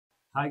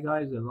Hi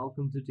guys and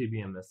welcome to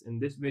TBMS. In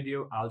this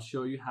video, I'll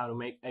show you how to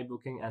make a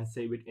booking and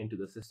save it into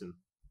the system.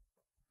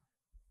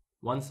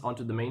 Once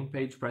onto the main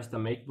page, press the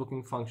Make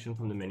Booking function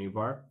from the menu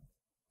bar,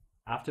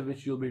 after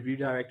which you'll be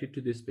redirected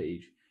to this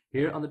page.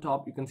 Here on the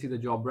top, you can see the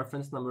job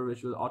reference number,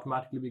 which will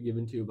automatically be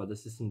given to you by the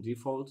system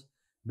default.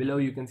 Below,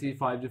 you can see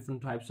 5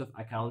 different types of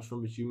accounts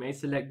from which you may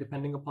select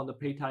depending upon the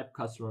pay type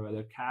customer,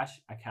 whether cash,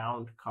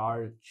 account,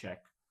 card,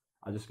 check.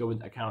 I'll just go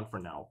with account for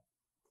now.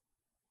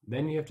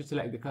 Then you have to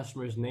select the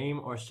customer's name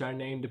or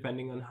surname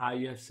depending on how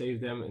you have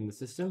saved them in the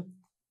system.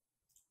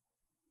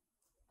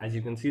 As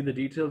you can see, the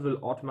details will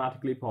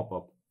automatically pop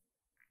up.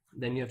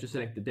 Then you have to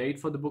select the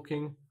date for the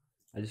booking.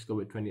 I just go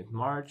with 20th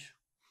March.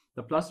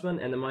 The +1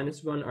 and the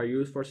 -1 are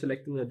used for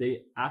selecting the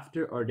day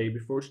after or day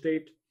before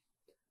state.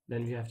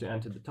 Then we have to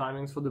enter the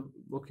timings for the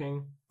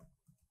booking,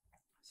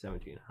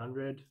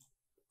 1700.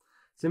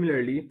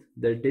 Similarly,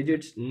 the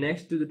digits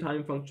next to the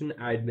time function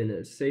add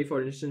minutes. Say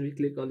for instance, we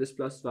click on this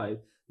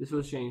 +5. This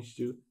will change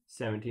to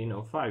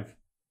 1705.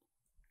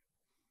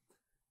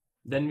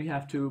 Then we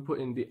have to put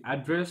in the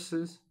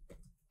addresses.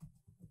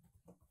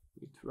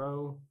 We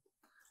throw,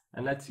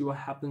 and let's see what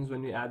happens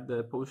when we add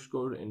the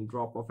postcode in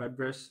drop-off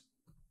address.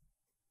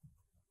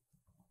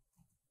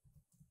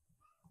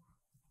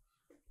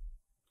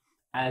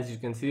 As you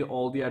can see,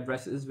 all the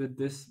addresses with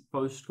this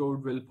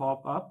postcode will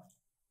pop up.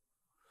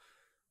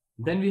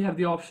 Then we have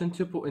the option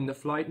to put in the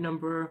flight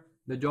number.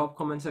 The job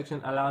comment section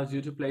allows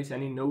you to place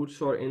any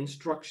notes or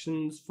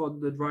instructions for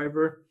the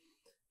driver.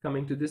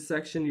 Coming to this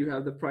section, you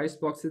have the price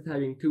boxes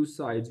having two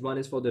sides. One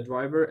is for the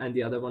driver and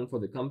the other one for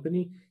the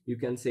company. You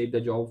can save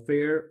the job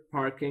fare,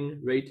 parking,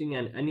 rating,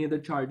 and any other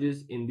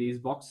charges in these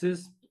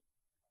boxes.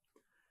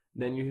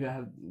 Then you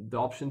have the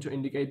option to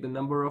indicate the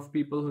number of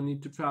people who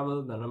need to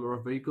travel, the number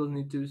of vehicles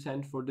need to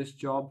send for this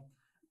job,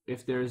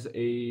 if there's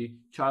a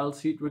child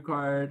seat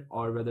required,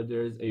 or whether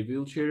there's a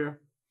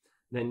wheelchair.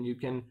 Then you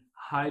can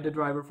hide the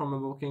driver from a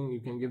booking.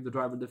 You can give the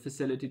driver the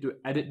facility to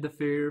edit the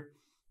fare.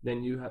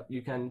 Then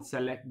you can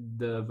select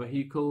the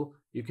vehicle.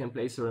 You can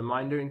place a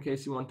reminder in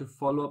case you want to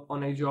follow up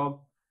on a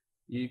job.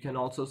 You can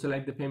also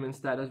select the payment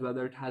status,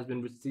 whether it has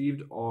been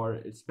received or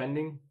it's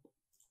pending.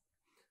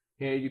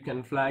 Here you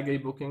can flag a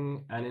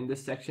booking, and in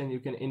this section you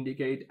can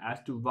indicate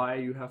as to why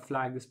you have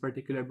flagged this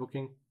particular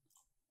booking.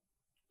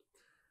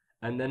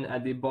 And then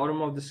at the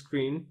bottom of the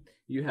screen,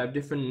 you have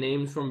different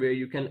names from where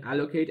you can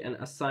allocate and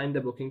assign the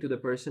booking to the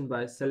person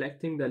by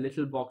selecting the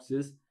little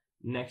boxes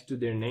next to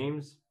their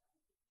names.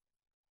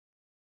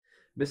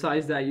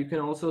 Besides that, you can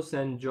also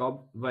send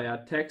job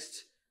via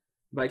text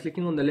by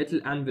clicking on the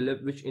little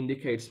envelope which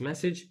indicates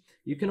message.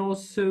 You can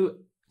also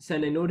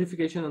send a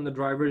notification on the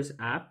driver's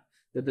app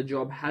that the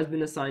job has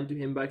been assigned to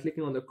him by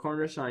clicking on the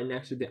corner sign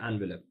next to the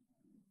envelope.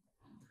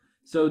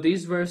 So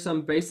these were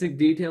some basic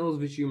details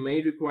which you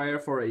may require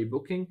for a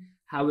booking.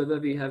 However,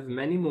 we have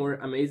many more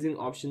amazing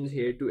options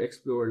here to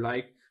explore.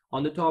 Like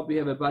on the top, we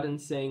have a button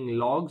saying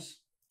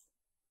logs.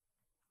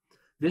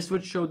 This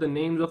would show the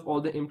names of all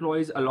the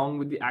employees along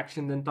with the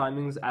actions and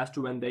timings as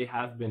to when they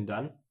have been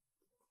done.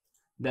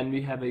 Then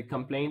we have a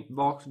complaint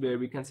box where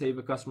we can save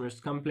a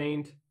customer's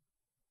complaint.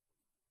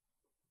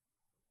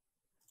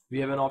 We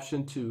have an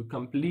option to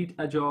complete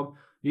a job.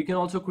 We can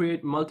also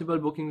create multiple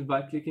bookings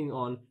by clicking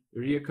on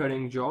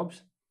reoccurring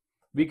jobs.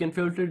 We can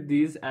filter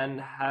these and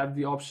have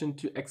the option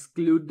to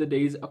exclude the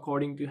days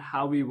according to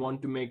how we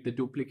want to make the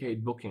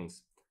duplicate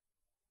bookings.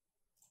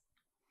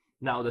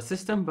 Now the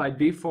system by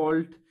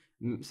default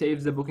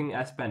saves the booking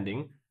as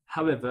pending.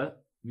 However,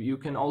 you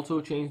can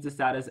also change the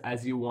status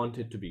as you want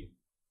it to be.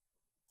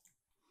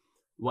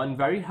 One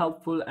very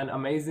helpful and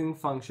amazing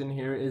function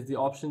here is the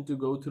option to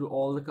go through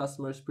all the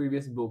customer's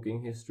previous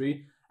booking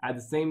history at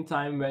the same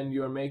time when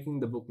you're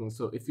making the booking.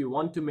 So if you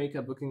want to make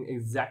a booking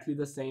exactly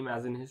the same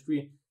as in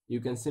history, you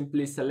can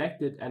simply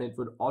select it and it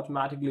would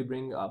automatically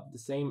bring up the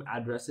same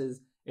addresses.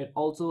 It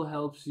also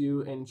helps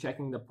you in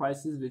checking the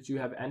prices which you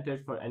have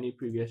entered for any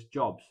previous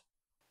jobs.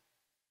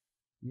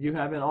 You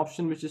have an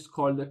option which is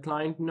called the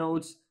client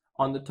notes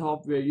on the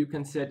top, where you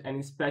can set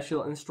any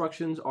special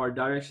instructions or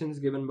directions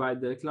given by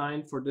the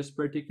client for this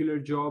particular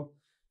job.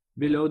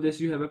 Below this,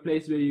 you have a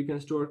place where you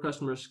can store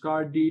customers'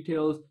 card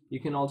details.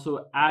 You can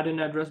also add an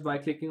address by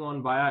clicking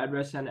on via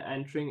address and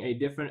entering a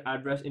different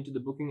address into the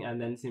booking and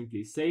then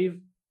simply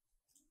save.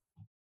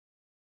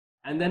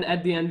 And then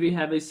at the end, we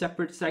have a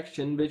separate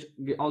section which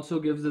also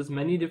gives us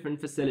many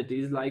different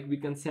facilities, like we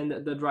can send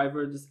the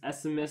driver this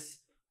SMS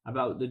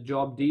about the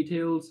job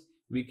details.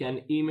 We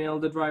can email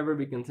the driver.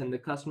 We can send the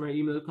customer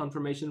email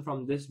confirmation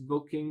from this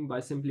booking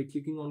by simply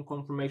clicking on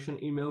confirmation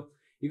email.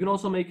 You can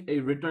also make a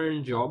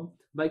return job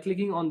by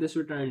clicking on this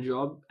return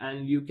job,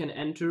 and you can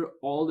enter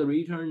all the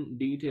return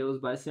details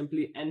by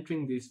simply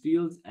entering these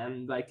fields,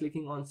 and by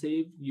clicking on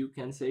save, you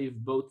can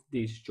save both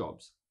these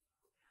jobs.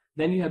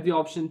 Then you have the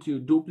option to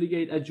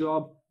duplicate a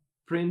job,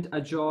 print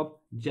a job,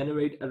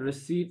 generate a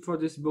receipt for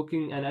this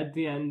booking, and at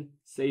the end,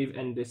 save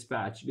and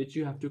dispatch, which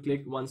you have to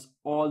click once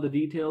all the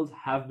details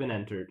have been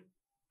entered.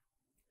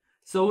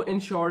 So in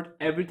short,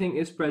 everything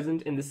is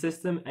present in the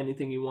system.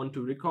 Anything you want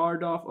to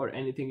record of, or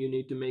anything you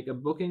need to make a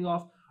booking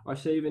of, or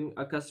saving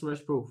a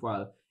customer's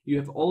profile. You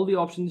have all the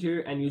options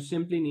here and you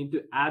simply need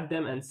to add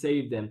them and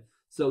save them.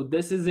 So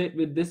this is it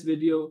with this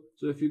video.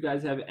 So if you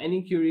guys have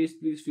any queries,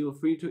 please feel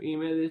free to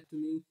email it to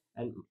me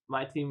and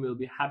my team will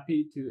be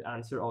happy to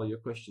answer all your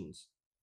questions.